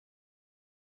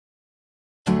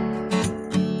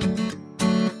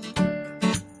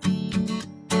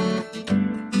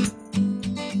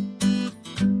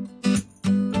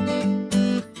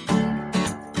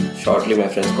shortly my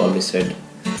friends call me Sid.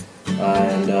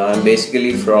 And I'm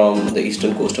basically from the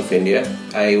eastern coast of India.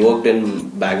 I worked in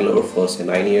Bangalore for say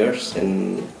 9 years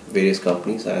in various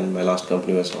companies, and my last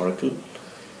company was Oracle.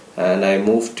 And I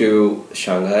moved to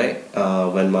Shanghai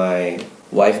when my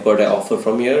wife got an offer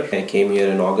from here. I came here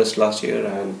in August last year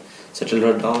and settled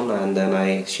her down, and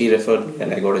then she referred me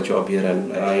and I got a job here,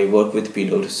 and I work with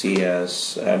PwC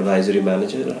as advisory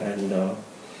manager, and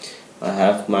I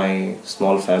have my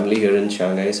small family here in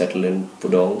Shanghai, settled in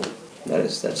Pudong.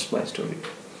 That's my story.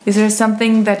 Is there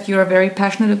something that you're very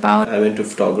passionate about? I'm into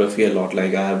photography a lot.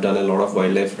 Like I have done a lot of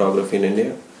wildlife photography in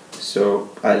India. So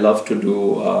I love to do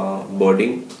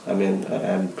birding. I mean,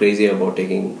 I'm crazy about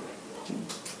taking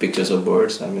pictures of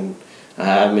birds. I mean,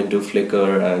 I'm into Flickr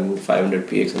and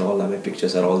 500px and all. My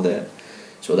pictures are all there.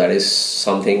 So that is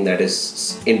something that is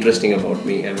interesting about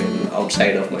me. I mean,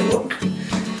 outside of my work.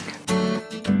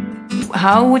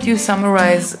 How would you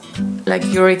summarize like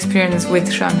your experience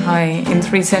with Shanghai in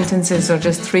 3 sentences or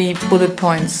just 3 bullet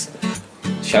points?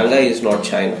 Shanghai is not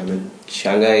China. I mean,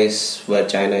 Shanghai is where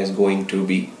China is going to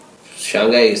be.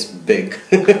 Shanghai is big.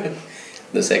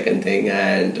 The second thing,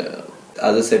 and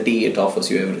as a city, it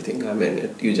offers you everything. I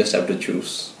mean, you just have to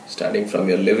choose, starting from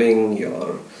your living,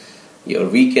 your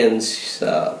weekends,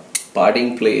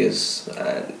 partying place,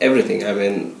 and everything. I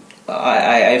mean,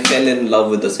 I fell in love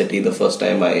with the city the first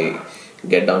time I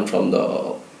get down from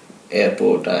the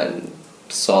airport and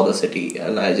saw the city,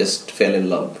 and I just fell in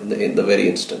love in the very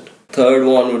instant. Third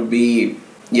one would be,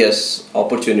 yes,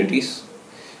 opportunities.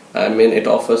 I mean, it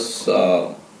offers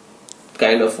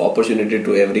kind of opportunity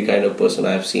to every kind of person.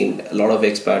 I've seen a lot of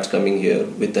expats coming here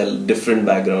with different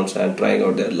backgrounds and trying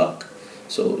out their luck.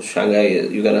 So Shanghai,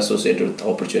 you can associate with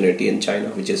opportunity in China,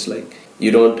 which is like,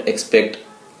 you don't expect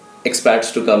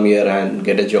expats to come here and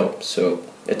get a job. So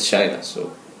it's China.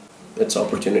 So it's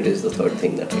opportunity is the third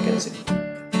thing that I can say.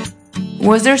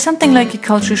 Was there something like a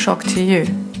culture shock to you?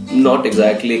 Not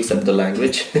exactly, except the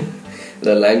language.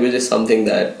 The language is something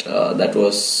that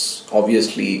was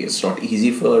obviously, it's not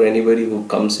easy for anybody who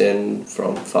comes in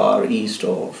from far east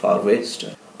or far west.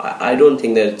 I don't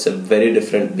think that it's a very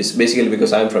different, basically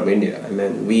because I'm from India. I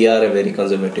mean, we are a very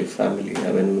conservative family.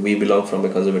 I mean, we belong from a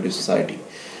conservative society.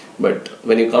 But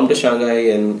when you come to Shanghai,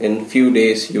 in few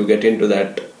days you get into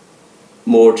that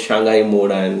mode, Shanghai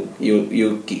mode, and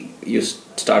you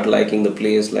start liking the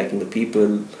place, liking the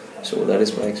people. So that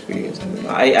is my experience. I mean,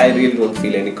 I really don't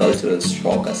feel any cultural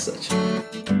shock as such.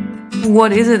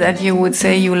 What is it that you would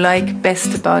say you like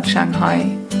best about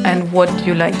Shanghai, and what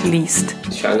you like least?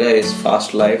 Shanghai is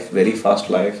fast life, very fast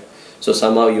life. So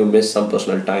somehow you miss some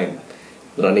personal time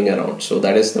running around. So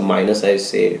that is the minus, I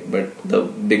say. But the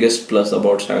biggest plus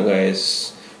about Shanghai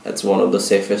is it's one of the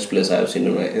safest places I have seen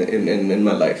in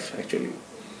my life, actually.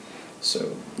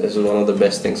 So this is one of the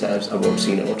best things I have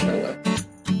seen about Shanghai.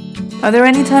 Are there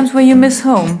any times where you miss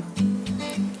home?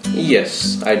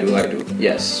 Yes, I do.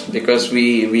 Yes, because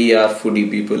we are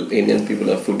foodie people. Indian people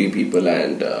are foodie people,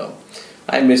 and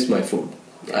I miss my food.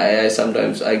 I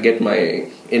sometimes get my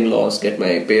in-laws, get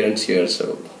my parents here,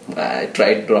 so I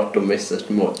try not to miss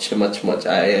it much.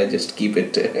 I just keep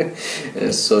it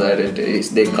so that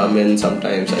they come in.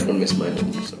 Sometimes I don't miss my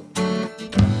home. So.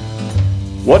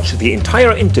 Watch the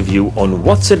entire interview on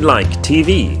What's It Like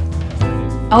TV.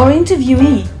 Our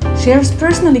interviewee shares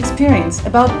personal experience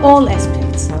about all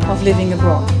aspects of living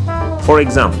abroad. For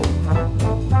example,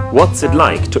 what's it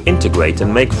like to integrate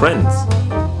and make friends?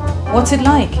 What's it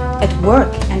like at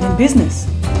work and in business?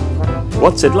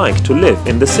 What's it like to live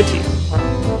in the city?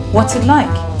 What's it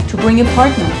like to bring a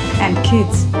partner and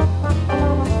kids?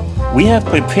 We have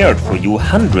prepared for you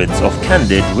hundreds of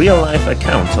candid real-life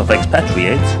accounts of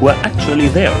expatriates who are actually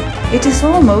there. It is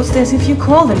almost as if you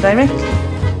call them directly.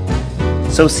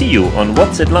 So see you on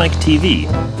What's It Like TV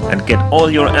and get all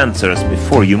your answers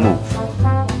before you move.